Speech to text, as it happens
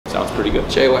Sounds pretty good.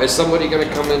 Jay White, is somebody going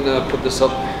to come and put this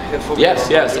up here for me? Yes,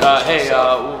 yes. Hey,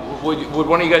 would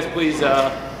one of you guys please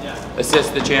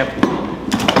assist the champ?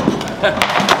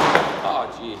 Oh,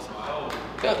 jeez.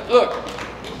 Look.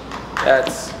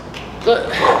 That's...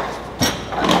 Look.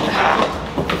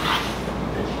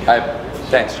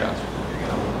 Thanks, John.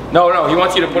 No, he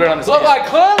wants you to put it on the stand. Look, I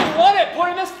clearly want it! Put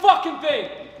it in this fucking thing!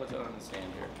 He puts it on the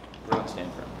stand here. Put it on the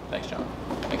stand for him. Thanks, John.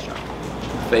 Thanks, John.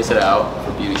 Face it out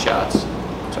for beauty shots.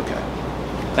 It's okay.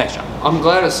 Thanks, John. I'm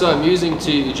glad it's so amusing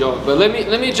to you, John. But let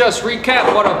me just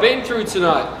recap what I've been through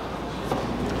tonight.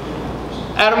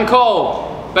 Adam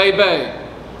Cole, Bay.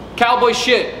 Cowboy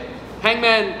Shit,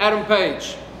 Hangman Adam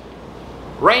Page.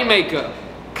 Rainmaker,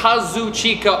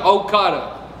 Kazuchika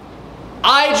Okada.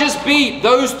 I just beat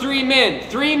those 3 men.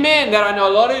 3 men that I know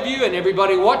a lot of you and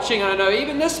everybody watching, and I know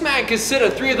even this man consider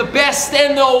 3 of the best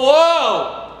in the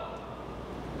world.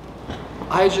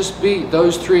 I just beat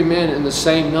those 3 men in the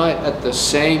same night at the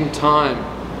same time.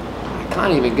 I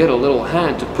can't even get a little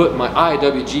hand to put my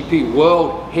IWGP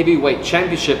World Heavyweight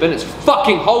Championship in its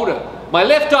fucking holder. My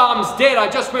left arm's dead. I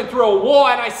just went through a war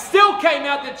and I still came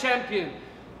out the champion.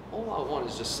 All I want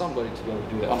is just somebody to be able to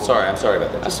do that. I'm sorry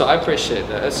about that. So I appreciate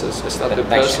that. It's nothing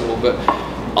personal, but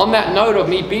on that note of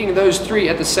me beating those 3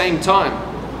 at the same time,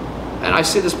 and I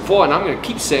said this before, and I'm going to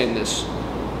keep saying this.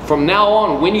 From now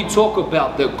on, when you talk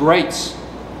about the greats,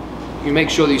 you make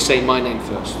sure that you say my name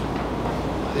first.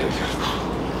 There we go.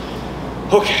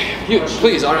 Okay,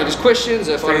 please, I don't know, there's questions.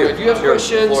 If you have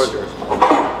questions.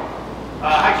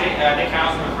 Hi, Jay. Nick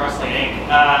Housen with Wrestling Inc.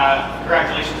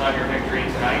 Congratulations on your victory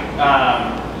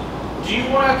tonight. Do you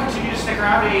want to continue to stick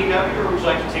around at AEW, or would you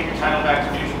like to take your title back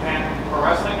to New Japan Pro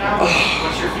Wrestling now?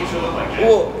 What's your future look like, Jay?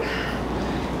 Well,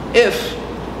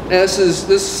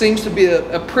 this seems to be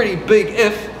a pretty big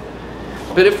if,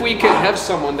 but if we can have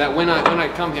someone that when I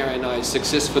come here and I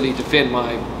successfully defend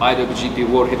my IWGP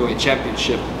World Heavyweight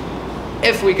Championship,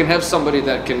 if we can have somebody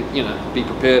that can, be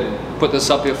prepared and put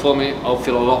this up here for me, I'll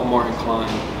feel a lot more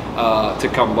inclined to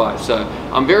come by. So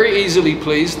I'm very easily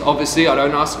pleased. Obviously, I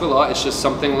don't ask for a lot. It's just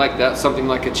something like that, something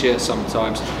like a chair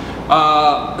sometimes.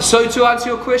 So to answer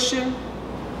your question,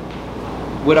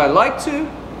 would I like to?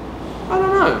 I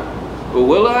don't know. Or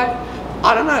will I?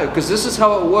 I don't know, because this is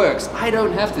how it works. I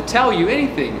don't have to tell you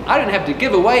anything. I don't have to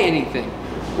give away anything.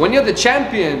 When you're the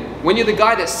champion, when you're the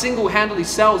guy that single-handedly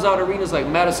sells out arenas like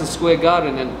Madison Square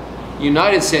Garden and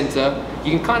United Center,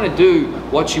 you can kind of do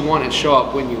what you want and show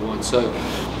up when you want. So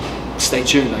stay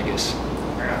tuned, I guess.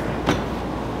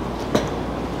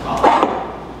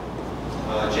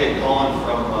 Jay Colin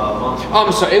from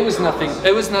I'm sorry. It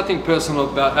was nothing personal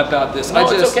about this. No,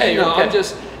 it's okay.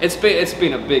 It's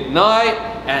been a big night,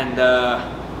 and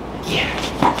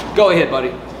yeah. Go ahead,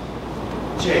 buddy.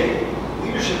 Jay,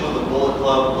 leadership of the Bullet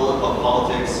Club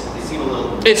politics, they seem a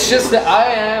little... It's just that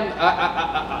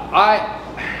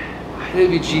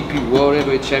IWGP World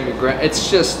Heavyweight Champion, it's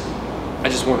just, I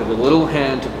just wanted a little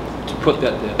hand to put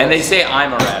that there. And they say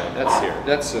I'm erratic.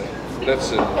 That's it.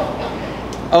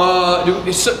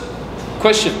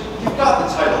 Question. You've got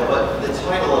the title, but the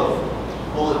title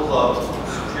of Bullet Club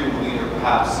Supreme Leader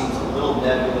perhaps seems a little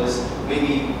nebulous,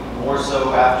 maybe more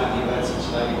so after the events of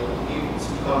tonight. Can you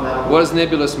speak on that? What does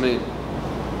nebulous mean?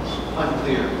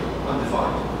 Unclear,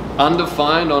 undefined.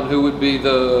 Undefined on who would be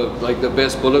the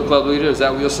best Bullet Club leader? Is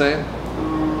that what you're saying?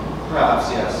 Perhaps,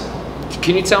 yes.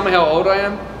 Can you tell me how old I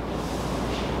am?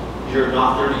 You're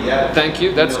not 30 yet. Thank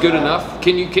you. That's good enough.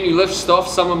 Can you list off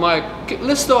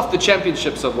list off the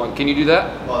championships of one? Can you do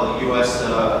that? Well, the U.S.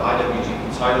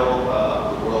 IWGP title,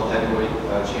 the World Heavyweight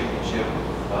Championship,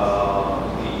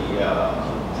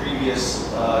 the previous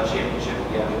championship,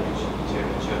 the IWGP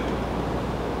Championship.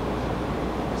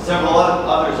 Several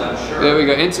others, I'm sure. There we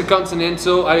go.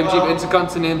 Intercontinental, IWGP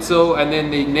Intercontinental, and then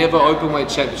the Never Openweight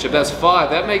Championship. That's 5.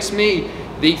 That makes me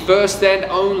the first and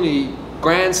only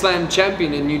Grand Slam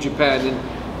champion in New Japan. And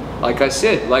like I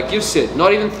said, like you've said,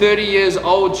 not even 30 years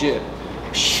old yet.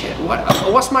 Shit,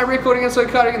 what's my record against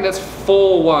Okada again? That's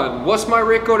 4-1. What's my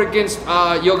record against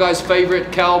your guys'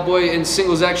 favorite Cowboy in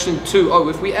singles action? 2-0.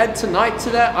 If we add tonight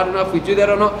to that, I don't know if we do that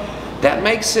or not, that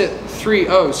makes it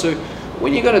 3-0. So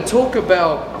when you're going to talk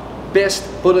about best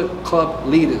Bullet Club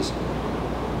leaders,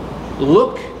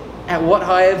 look at what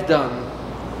I have done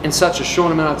in such a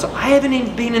short amount of time. I haven't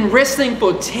even been in wrestling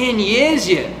for 10 years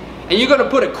yet. And you're going to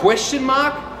put a question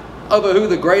mark over who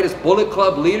the greatest Bullet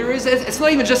Club leader is? It's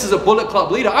not even just as a Bullet Club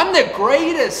leader. I'm the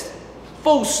greatest,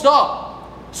 full stop.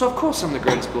 So of course I'm the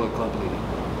greatest Bullet Club leader.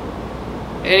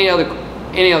 Any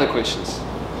other questions?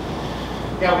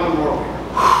 Yeah, one more.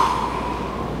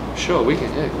 Sure, we can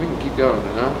keep going,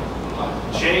 you know?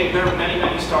 Jay, there are many,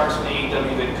 many stars in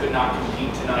AEW that could not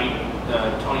compete tonight.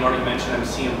 Tony already mentioned them,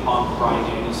 CM Punk, Bryan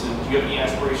Danielson. Do you have any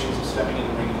aspirations of stepping in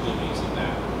the ring and doing anything like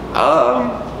that?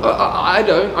 I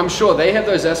don't. I'm sure they have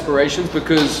those aspirations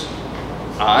because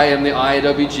I am the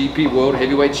IWGP World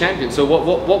Heavyweight Champion. So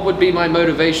what would be my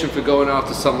motivation for going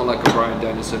after someone like a Bryan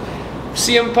Danielson?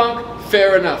 CM Punk,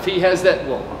 fair enough. He has that,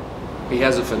 well, he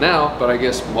has it for now, but I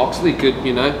guess Moxley could,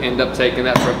 you know, end up taking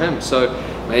that from him. So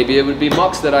maybe it would be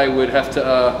Mox that I would have to,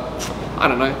 I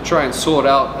don't know, try and sort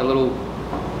out a little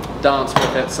dance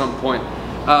with at some point.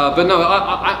 But no,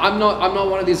 I'm not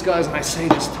one of these guys, and I say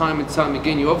this time and time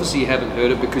again. You obviously haven't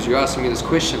heard it because you're asking me this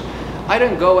question. I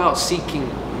don't go out seeking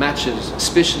matches,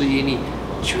 especially any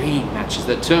dream matches.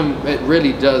 That term, it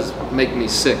really does make me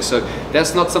sick. So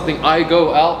that's not something I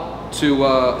go out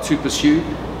to pursue.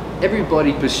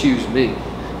 Everybody pursues me.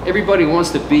 Everybody wants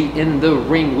to be in the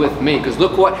ring with me, because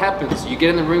look what happens. You get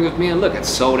in the ring with me and look, it's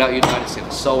sold out United Center,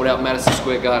 sold out Madison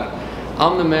Square Garden.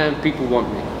 I'm the man, people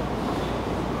want me.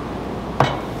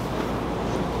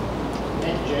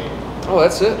 Thank you, Jay. Oh,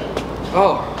 that's it.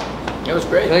 Oh, It was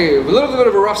great. thank you. A little bit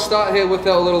of a rough start here with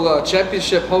our little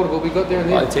championship holder, but we got there in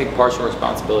the Well, I end. take partial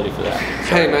responsibility for that.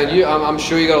 Hey man, I'm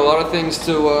sure you got a lot of things to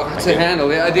do.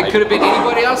 handle. Yeah, there could have been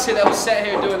anybody else here that was sat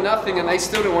here doing nothing, and they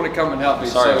still didn't want to come and help me.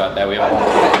 Sorry so, about that. We have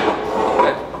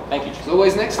Hey, Thank you. it's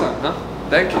always next time, huh?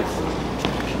 Thank you.